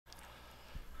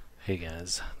Hey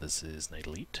guys, this is Night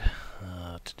Elite.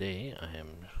 Today I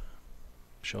am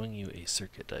showing you a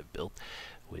circuit I've built,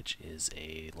 which is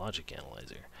a logic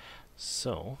analyzer.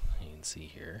 So, you can see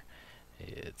here,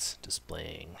 it's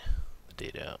displaying the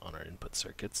data on our input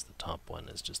circuits. The top one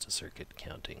is just a circuit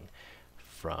counting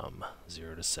from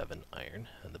 0 to 7 iron,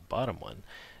 and the bottom one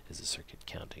is a circuit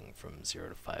counting from 0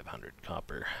 to 500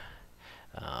 copper.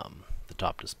 The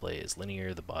top display is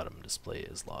linear, the bottom display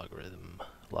is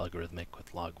logarithmic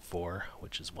with log 4,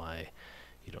 which is why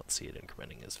you don't see it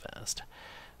incrementing as fast.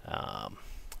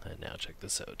 And now check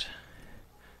this out.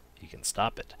 You can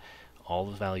stop it. All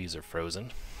the values are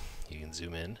frozen. You can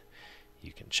zoom in.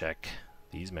 You can check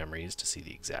these memories to see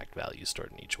the exact value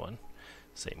stored in each one.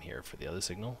 Same here for the other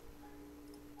signal.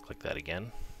 Click that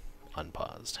again.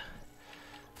 Unpaused.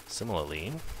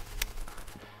 Similarly,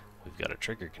 we've got a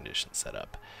trigger condition set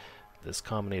up. This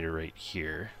combinator right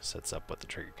here sets up what the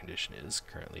trigger condition is.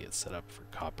 Currently it's set up for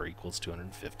copper equals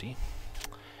 250.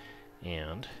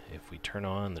 And if we turn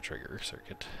on the trigger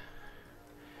circuit,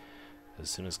 as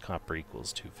soon as copper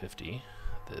equals 250,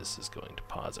 this is going to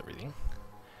pause everything.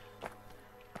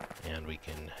 And we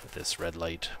can, this red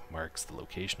light marks the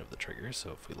location of the trigger,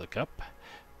 so if we look up,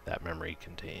 that memory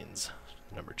contains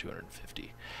number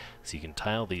 250. So you can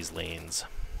tile these lanes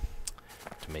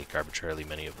to make arbitrarily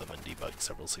many of them and debug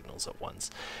several signals at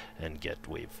once and get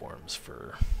waveforms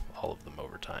for all of them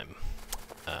over time.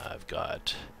 I've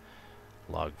got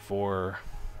log 4,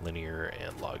 linear,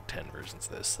 and log 10 versions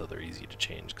of this, so they're easy to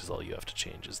change because all you have to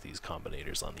change is these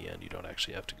combinators on the end. You don't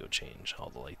actually have to go change all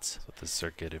the lights. With this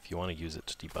circuit, if you want to use it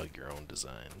to debug your own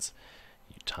designs,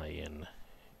 you tie in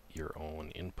your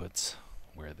own inputs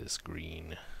where this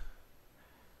green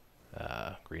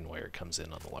wire comes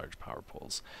in on the large power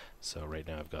poles. So right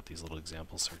now I've got these little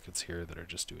example circuits here that are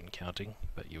just doing counting,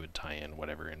 but you would tie in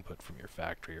whatever input from your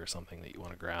factory or something that you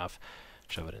want to graph,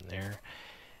 shove it in there,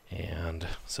 and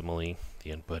similarly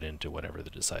the input into whatever the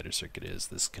decider circuit is.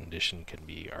 This condition can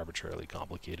be arbitrarily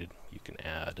complicated. You can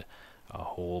add a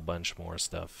whole bunch more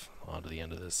stuff onto the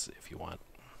end of this if you want,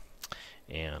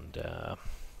 and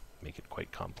make it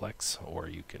quite complex, or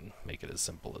you can make it as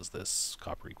simple as this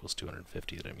copper equals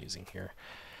 250 that I'm using here.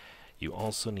 You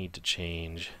also need to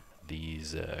change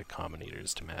these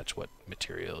combinators to match what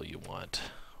material you want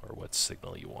or what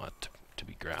signal you want to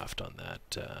be graphed on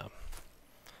that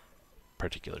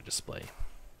particular display.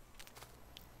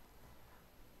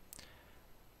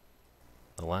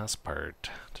 The last part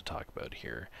to talk about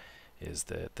here is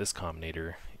that this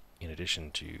combinator, in addition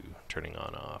to turning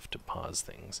on off to pause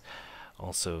things,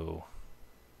 also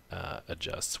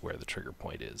adjusts where the trigger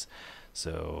point is.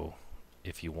 So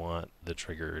if you want the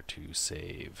trigger to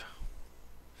save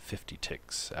 50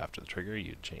 ticks after the trigger,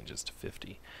 you'd change this to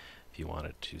 50. If you want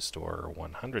it to store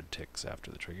 100 ticks after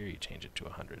the trigger, you change it to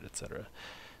 100, etc.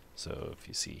 So if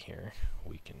you see here,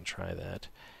 we can try that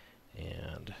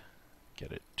and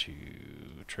get it to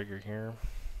trigger here.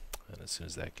 And as soon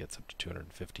as that gets up to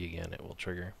 250 again, it will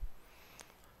trigger.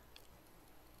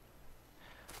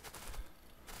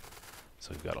 So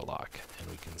we've got a lock,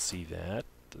 and we can see that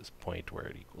this point where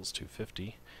it equals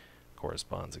 250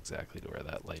 corresponds exactly to where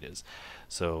that light is.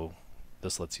 So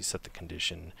this lets you set the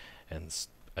condition and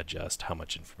adjust how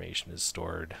much information is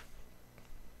stored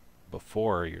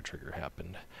before your trigger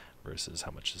happened versus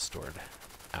how much is stored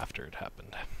after it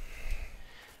happened.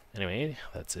 Anyway,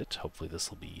 that's it. Hopefully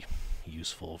this will be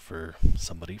useful for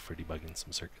somebody for debugging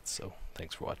some circuits. So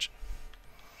thanks for watching.